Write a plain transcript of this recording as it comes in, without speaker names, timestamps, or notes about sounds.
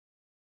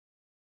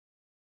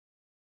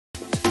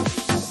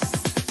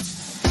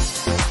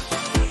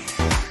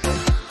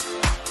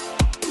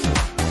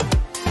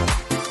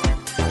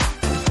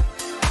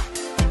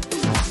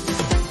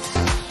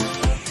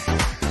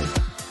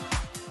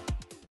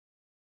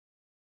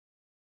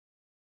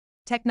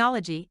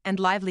Technology and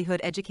Livelihood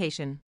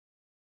Education.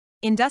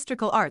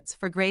 Industrial Arts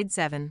for Grade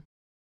 7.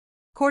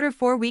 Quarter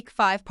 4 Week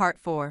 5 Part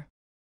 4.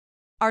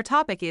 Our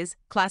topic is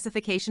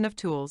Classification of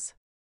Tools.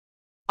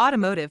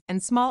 Automotive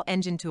and Small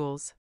Engine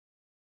Tools.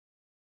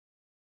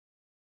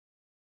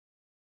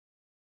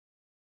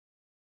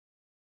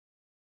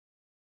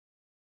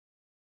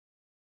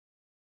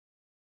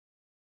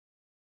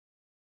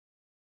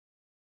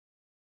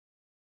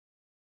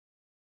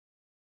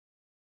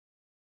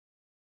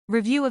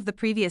 Review of the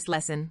previous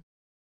lesson.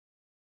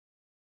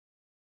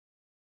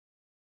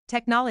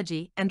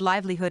 Technology and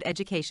Livelihood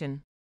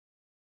Education.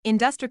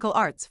 Industrial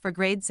Arts for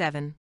Grade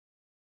 7.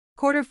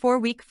 Quarter 4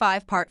 Week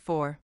 5 Part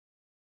 4.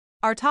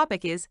 Our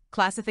topic is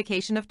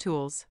Classification of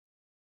Tools.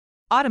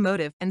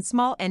 Automotive and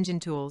Small Engine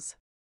Tools.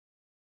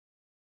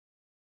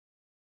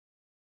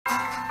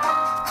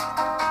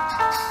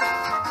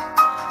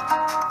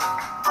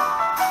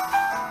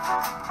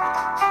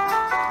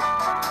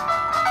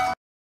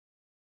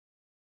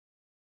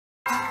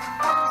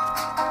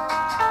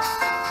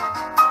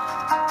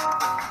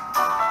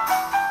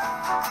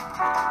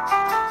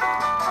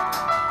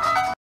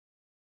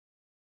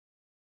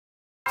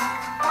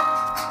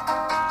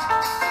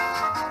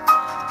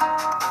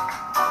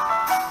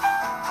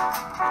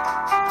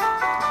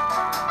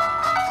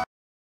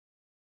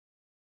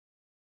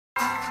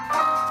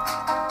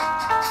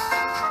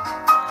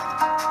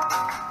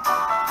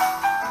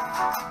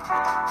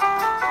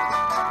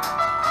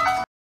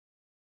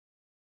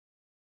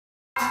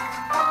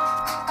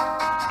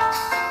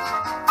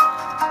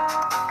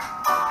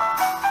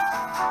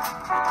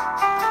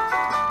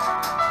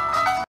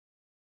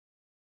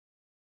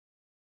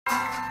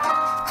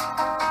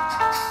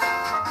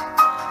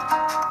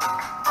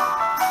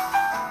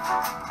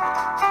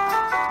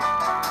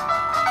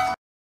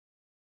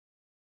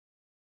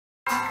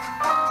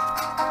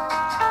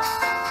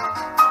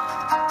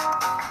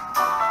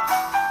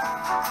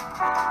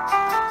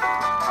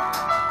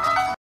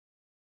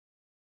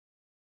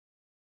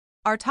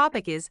 Our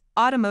topic is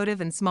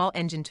Automotive and Small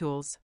Engine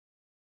Tools.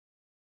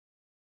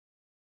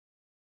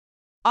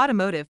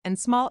 Automotive and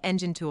Small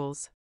Engine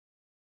Tools.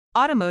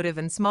 Automotive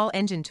and small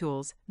engine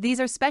tools, these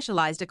are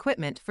specialized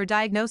equipment for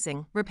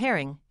diagnosing,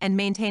 repairing, and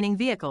maintaining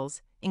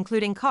vehicles,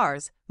 including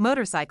cars,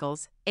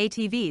 motorcycles,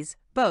 ATVs,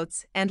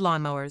 boats, and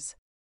lawnmowers.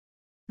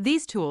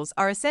 These tools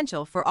are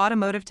essential for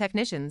automotive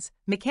technicians,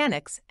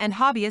 mechanics, and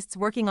hobbyists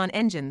working on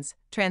engines,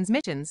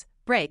 transmissions,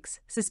 brakes,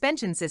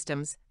 suspension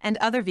systems, and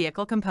other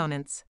vehicle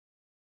components.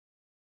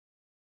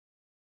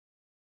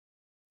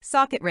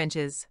 Socket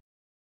wrenches.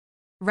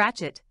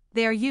 Ratchet,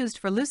 they are used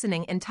for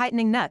loosening and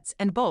tightening nuts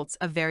and bolts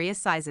of various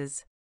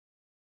sizes.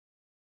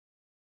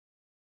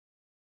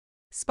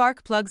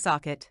 Spark plug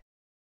socket.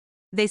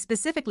 They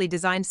specifically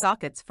designed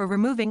sockets for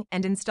removing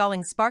and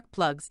installing spark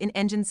plugs in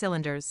engine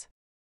cylinders.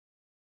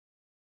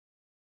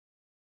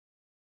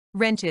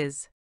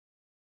 Wrenches.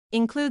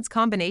 Includes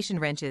combination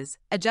wrenches,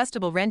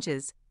 adjustable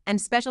wrenches, and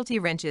specialty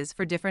wrenches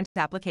for different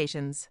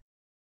applications.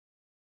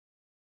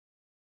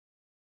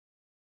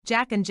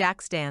 Jack and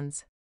jack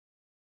stands.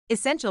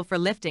 Essential for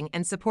lifting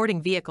and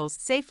supporting vehicles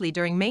safely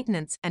during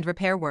maintenance and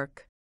repair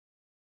work.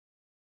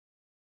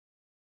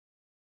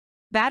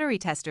 Battery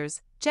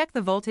testers, check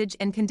the voltage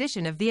and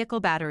condition of vehicle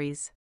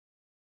batteries.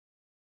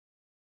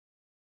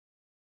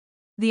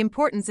 The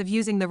importance of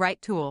using the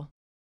right tool.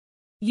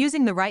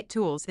 Using the right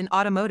tools in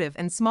automotive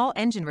and small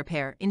engine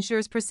repair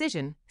ensures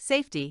precision,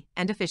 safety,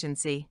 and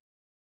efficiency.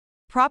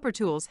 Proper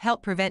tools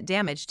help prevent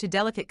damage to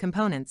delicate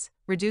components,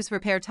 reduce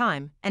repair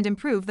time, and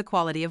improve the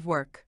quality of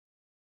work.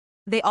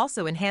 They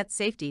also enhance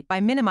safety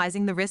by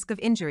minimizing the risk of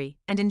injury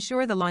and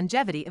ensure the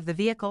longevity of the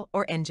vehicle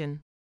or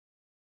engine.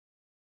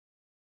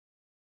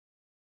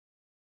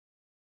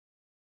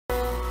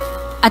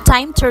 A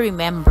time to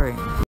remember.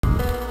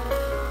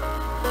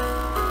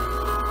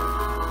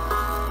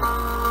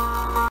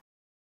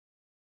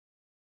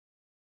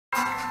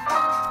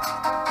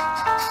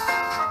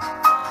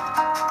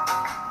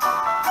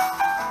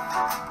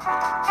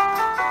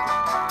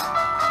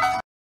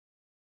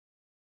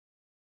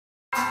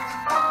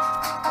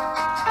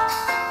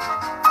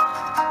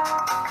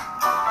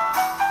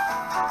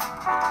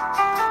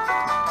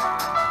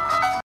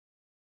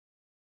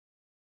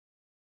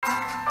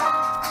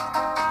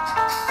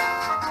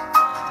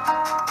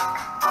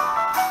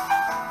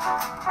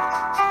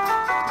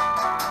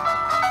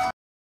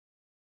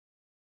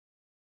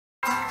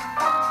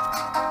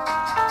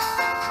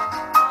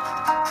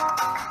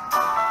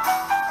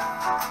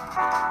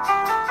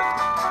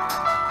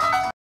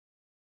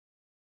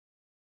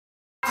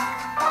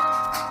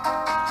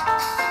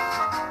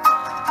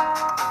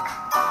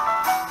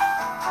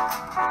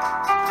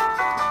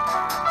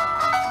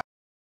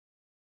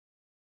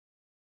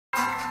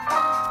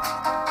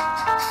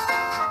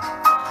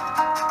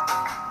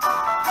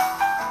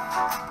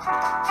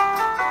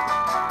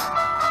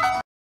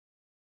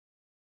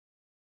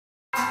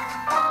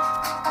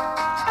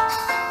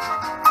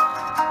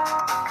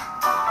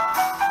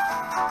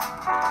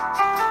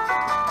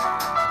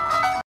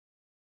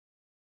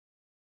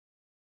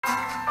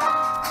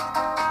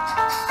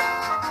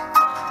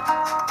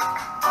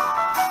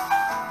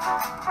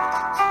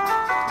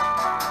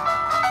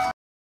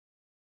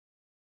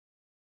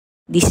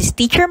 This is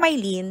Teacher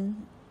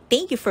Mylene.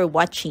 Thank you for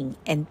watching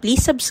and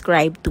please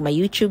subscribe to my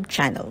YouTube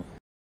channel.